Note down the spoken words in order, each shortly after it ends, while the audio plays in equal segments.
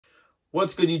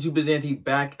What's good, YouTube? It's Anthony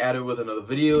back at it with another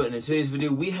video, and in today's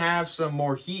video we have some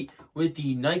more heat with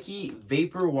the Nike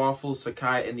VaporWaffle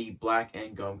Sacai in the black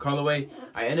and gum colorway.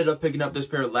 I ended up picking up this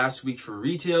pair last week for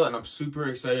retail, and I'm super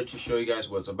excited to show you guys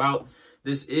what it's about.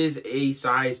 This is a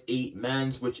size 8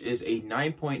 men's, which is a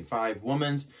 9.5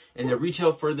 women's, and the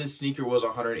retail for this sneaker was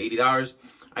 $180.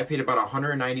 I paid about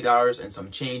 $190 and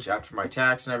some change after my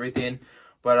tax and everything.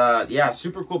 But yeah,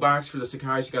 super cool box for the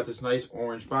Sacai. You got this nice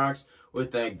orange box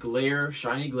with that glare,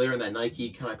 shiny glare, and that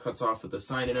Nike kind of cuts off with the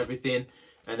sign and everything.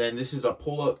 And then this is a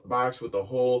pull-up box with a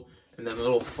hole and then a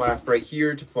little flap right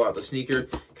here to pull out the sneaker.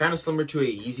 Kind of similar to a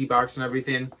Yeezy box and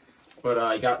everything. But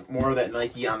I got more of that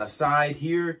Nike on the side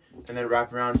here and then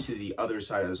wrap around to the other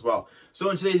side as well. So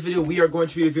in today's video, we are going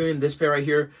to be reviewing this pair right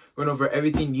here. Going over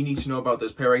everything you need to know about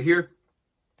this pair right here.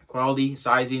 Quality,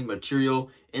 sizing, material,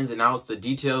 ins and outs, the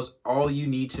details, all you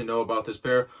need to know about this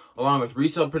pair, along with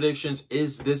resale predictions.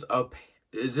 Is this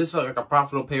like a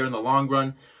profitable pair in the long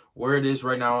run? Where it is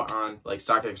right now on like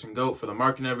StockX and GOAT for the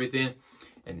market and everything,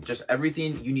 and just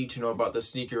everything you need to know about the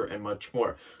sneaker and much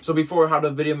more. So before I hop to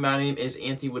the video, my name is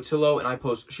Anthony Watillo, and I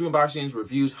post shoe unboxings,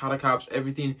 reviews, how to cops,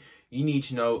 everything you need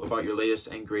to know about your latest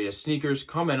and greatest sneakers.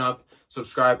 Comment up,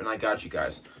 subscribe, and I got you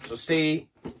guys. So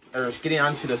getting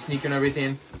on to the sneaker and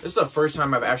everything. This is the first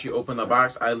time I've actually opened the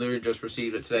box. I literally just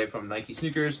received it today from Nike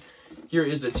Sneakers. Here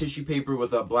is the tissue paper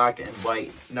with a black and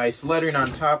white nice lettering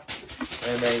on top,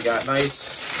 and then you got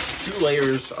nice 2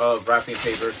 layers of wrapping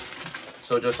paper.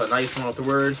 So just a nice one with the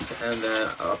words and then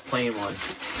a plain one.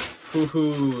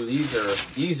 Hoo-hoo,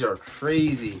 these are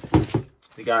crazy.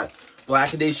 We got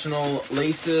black additional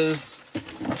laces,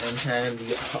 and then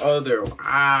the other,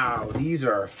 wow,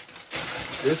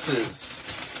 this is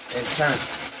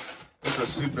intense. This is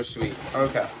super sweet.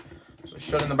 Okay, so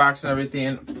shutting the box and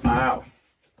everything. Wow.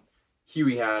 Here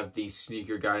we have the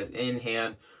sneaker, guys, in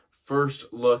hand.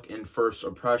 First look and first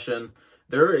impression.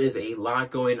 There is a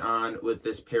lot going on with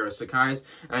this pair of Sacai's.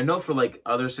 And I know for like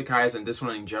other Sacai's and this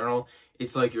one in general,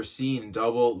 it's like you're seeing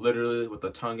double, literally, with the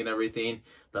tongue and everything.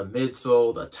 The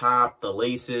midsole, the top, the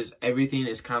laces, everything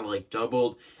is kind of like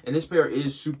doubled. And this pair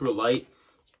is super light,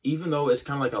 even though it's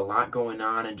kind of like a lot going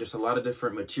on and just a lot of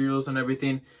different materials and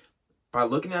everything. By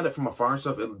looking at it from afar and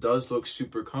stuff, it does look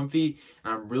super comfy.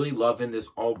 And I'm really loving this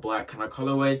all black kind of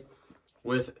colorway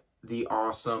with the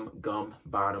awesome gum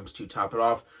bottoms to top it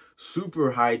off.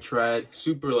 Super high tread,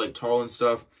 super like tall and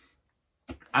stuff.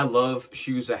 I love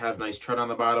shoes that have nice tread on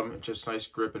the bottom, just nice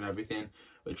grip and everything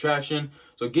with traction.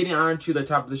 So getting on to the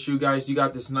top of the shoe, guys, you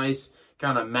got this nice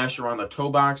kind of mesh around the toe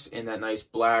box in that nice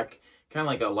black, kind of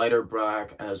like a lighter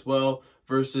black as well,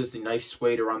 versus the nice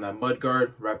suede around that mud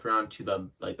guard wrapped around to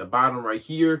the bottom right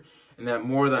here, and then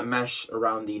more of that mesh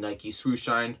around the Nike swoosh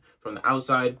shine from the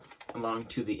outside along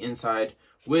to the inside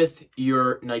with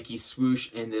your Nike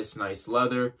swoosh in this nice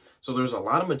leather. So there's a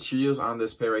lot of materials on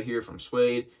this pair right here, from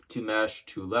suede to mesh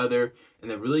to leather,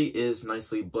 and it really is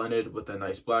nicely blended with a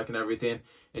nice black and everything.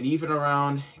 And even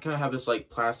around, you kind of have this like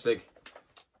plastic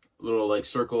little like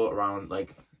circle around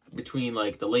like between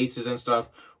like the laces and stuff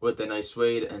with the nice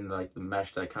suede and like the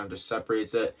mesh that kind of just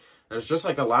separates it. There's just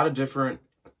like a lot of different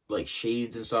like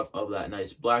shades and stuff of that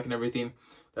nice black and everything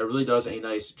that really does a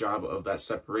nice job of that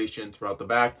separation throughout the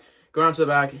back. Going on to the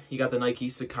back, you got the Nike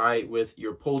Sacai with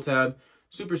your pull tab.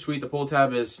 Super sweet. The pull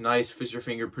tab is nice, fits your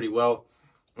finger pretty well.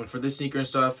 And for this sneaker and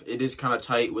stuff, it is kind of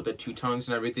tight with the 2 tongues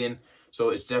and everything. So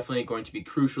it's definitely going to be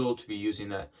crucial to be using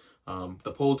that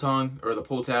the pull tongue or the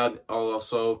pull tab.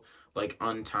 Also like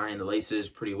untying the laces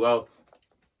pretty well,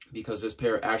 because this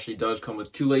pair actually does come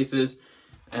with 2 laces,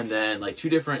 and then like 2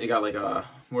 different. You got like a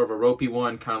more of a ropey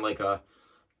one, kind of like a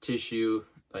tissue,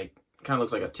 like kind of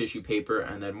looks like a tissue paper,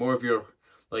 and then more of your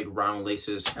like round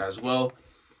laces as well,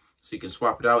 so you can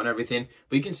swap it out and everything.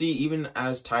 But you can see, even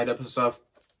as tied up and stuff,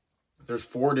 there's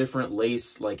 4 different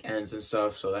lace like ends and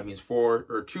stuff, so that means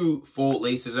 2 full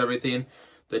laces, everything.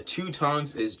 The 2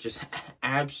 tongues is just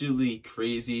absolutely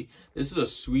crazy. This is a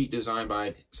sweet design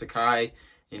by Sacai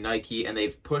and Nike, and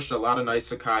they've pushed a lot of nice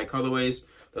Sacai colorways,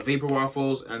 the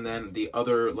VaporWaffles, and then the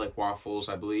other like waffles,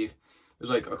 I believe. There's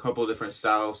like a couple of different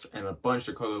styles and a bunch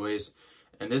of colorways.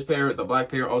 And this pair, the black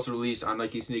pair, also released on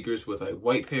Nike Sneakers with a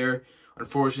white pair.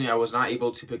 Unfortunately, I was not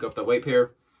able to pick up the white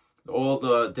pair. All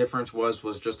the difference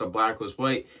was just the black was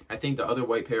white. I think the other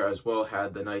white pair as well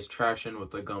had the nice traction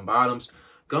with the gum bottoms.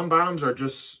 Gum bottoms are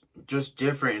just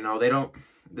different, you know.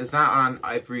 It's not on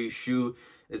every shoe.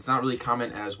 It's not really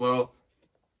common as well.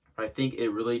 I think it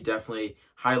really definitely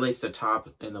highlights the top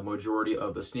in the majority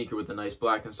of the sneaker with the nice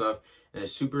black and stuff, and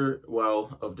it's super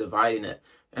well of dividing it.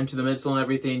 And to the midsole and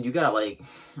everything, you got like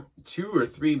 2 or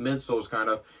 3 midsoles kind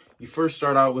of. You first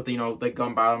start out with, you know, the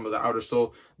gum bottom of the outer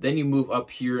sole. Then you move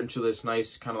up here into this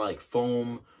nice kind of like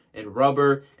foam and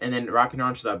rubber, and then wrapping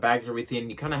around to the back and everything.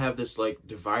 You kind of have this like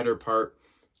divider part.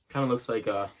 Kind of looks like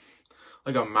a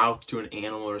mouth to an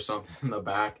animal or something in the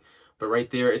back. But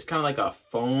right there, it's kind of like a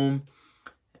foam,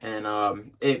 and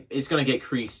it's going to get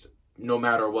creased no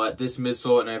matter what. This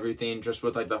midsole and everything, just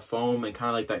with like the foam and kind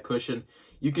of like that cushion,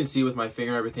 you can see with my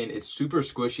finger and everything, it's super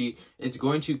squishy. It's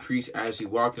going to crease as you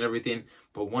walk and everything.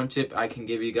 But one tip I can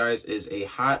give you guys is a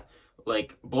hot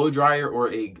like blow dryer,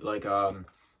 or a like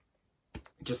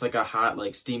just like a hot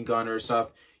like steam gun or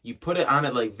stuff. You put it on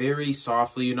it like very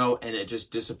softly, you know, and it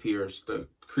just disappears. The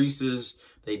creases,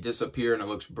 they disappear, and it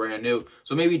looks brand new.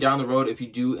 So maybe down the road, if you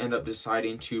do end up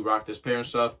deciding to rock this pair and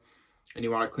stuff, and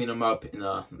you want to clean them up in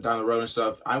down the road and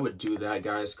stuff, I would do that,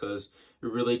 guys, because it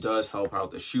really does help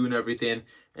out the shoe and everything.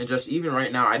 And just even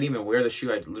right now, I didn't even wear the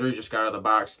shoe. I literally just got out of the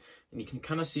box, and you can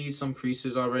kind of see some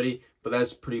creases already, but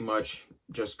that's pretty much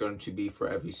just going to be for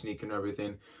every sneaker and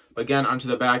everything. But again, onto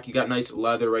the back, you got nice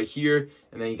leather right here,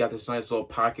 and then you got this nice little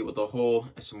pocket with a hole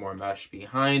and some more mesh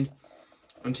behind.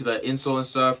 Onto the insole and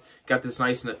stuff, got this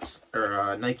nice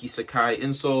Nike Sacai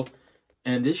insole,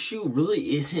 and this shoe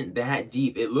really isn't that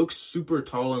deep. It looks super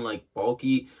tall and like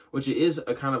bulky, which it is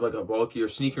a kind of like a bulkier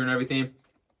sneaker and everything,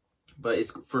 but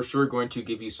it's for sure going to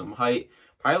give you some height,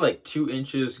 probably like 2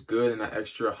 inches good, and that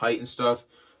extra height and stuff.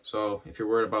 So if you're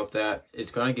worried about that,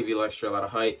 it's going to give you a lot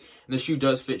of height. And the shoe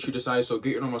does fit shoe to size, so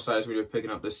get your normal size when you're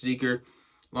picking up the sneaker.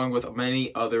 Along with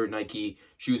many other Nike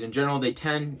shoes in general, they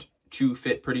tend to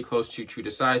fit pretty close to true to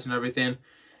size and everything.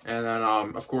 And then,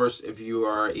 of course, if you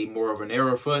are a more of a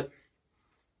narrow foot,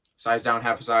 size down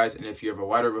half a size. And if you have a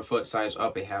wider of a foot, size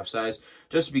up a half size.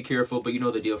 Just to be careful, but you know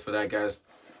the deal for that, guys.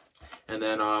 And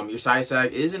then your size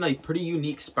tag is in a pretty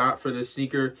unique spot for this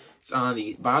sneaker. It's on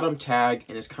the bottom tag,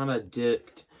 and it's kind of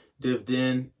dived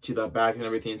in to the back and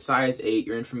everything. Size 8,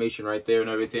 your information right there and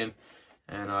everything.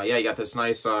 And yeah, you got this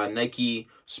nice Nike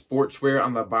sportswear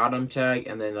on the bottom tag,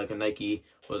 and then like a Nike,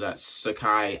 what was that,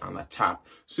 Sacai on the top.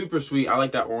 Super sweet. I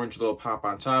like that orange little pop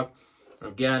on top.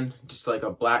 Again, just like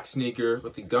a black sneaker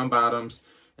with the gum bottoms.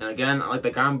 And again, I like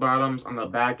the gum bottoms on the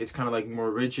back. It's kind of like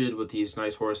more rigid with these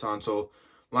nice horizontal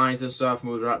lines and stuff.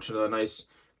 Moving up to the nice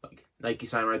like Nike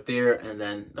sign right there, and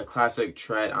then the classic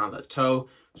tread on the toe.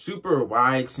 Super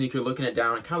wide sneaker. Looking it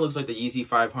down, it kind of looks like the Yeezy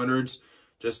 500s.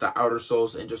 Just the outer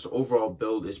soles and just overall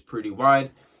build is pretty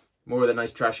wide. More of the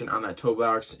nice traction on that toe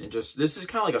box, and just this is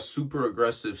kind of like a super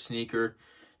aggressive sneaker.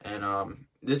 And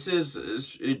this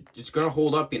it's gonna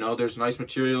hold up. You know, there's nice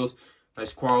materials,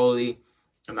 nice quality,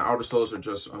 and the outer soles are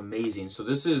just amazing. So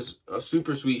this is a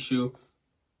super sweet shoe.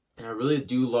 And I really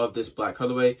do love this black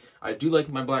colorway. I do like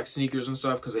my black sneakers and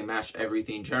stuff because they match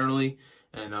everything generally.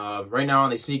 And right now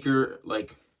on the sneaker,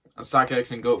 like on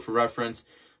StockX and GOAT for reference,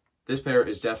 this pair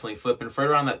is definitely flipping right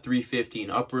around that 350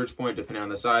 and upwards point, depending on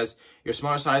the size. Your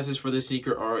smaller sizes for this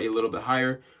sneaker are a little bit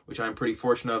higher, which I'm pretty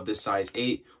fortunate of. This size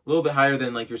 8, a little bit higher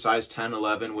than like your size 10,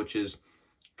 11, which is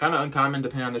kind of uncommon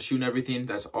depending on the shoe and everything.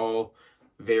 That's all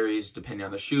varies depending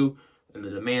on the shoe and the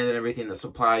demand and everything, the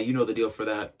supply. You know the deal for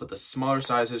that. But the smaller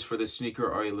sizes for this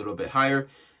sneaker are a little bit higher.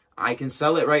 I can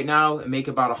sell it right now and make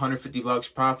about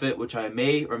 $150 profit, which I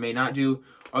may or may not do.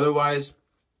 Otherwise,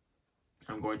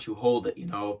 I'm going to hold it, you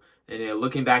know. And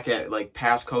looking back at like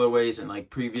past colorways and like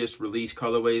previous release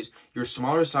colorways, your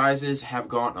smaller sizes have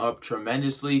gone up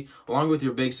tremendously along with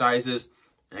your big sizes.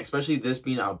 And especially this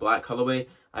being a black colorway,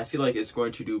 I feel like it's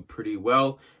going to do pretty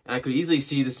well. And I could easily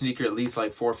see the sneaker at least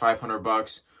like $400 or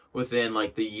 $500 within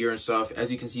like the year and stuff. As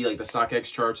you can see, like the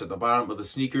StockX charts at the bottom of the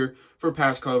sneaker for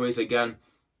past colorways, again,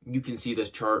 you can see this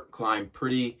chart climb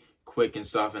pretty quick and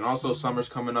stuff. And also summer's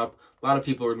coming up. A lot of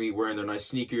people are going to be wearing their nice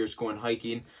sneakers, going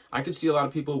hiking. I could see a lot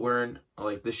of people wearing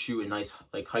like this shoe in nice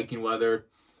like hiking weather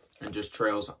and just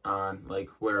trails on like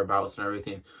whereabouts and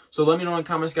everything. So let me know in the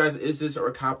comments, guys, is this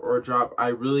a cop or a drop? I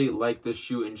really like this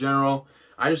shoe in general.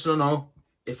 I just don't know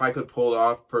if I could pull it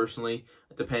off personally,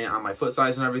 depending on my foot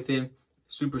size and everything.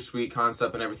 Super sweet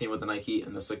concept and everything with the Nike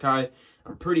and the Sacai.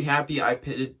 I'm pretty happy I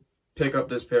pick up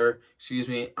this pair,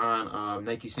 on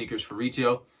Nike sneakers for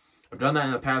retail. I've done that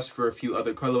in the past for a few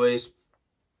other colorways,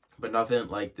 but nothing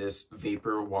like this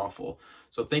VaporWaffle.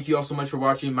 So thank you all so much for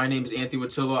watching. My name is Anthony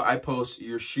Watilla. I post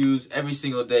your shoes every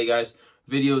single day, guys.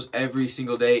 Videos every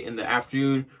single day in the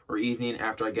afternoon or evening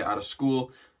after I get out of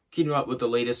school. Keeping up with the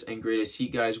latest and greatest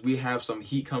heat, guys. We have some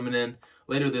heat coming in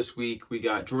later this week. We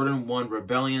got Jordan 1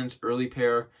 Rebellion's early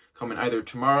pair coming either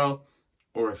tomorrow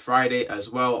or Friday as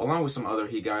well, along with some other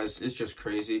heat, guys. It's just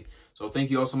crazy. So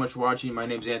thank you all so much for watching. My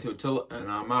name is Anthony Watilla,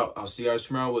 and I'm out. I'll see you guys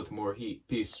tomorrow with more heat.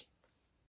 Peace.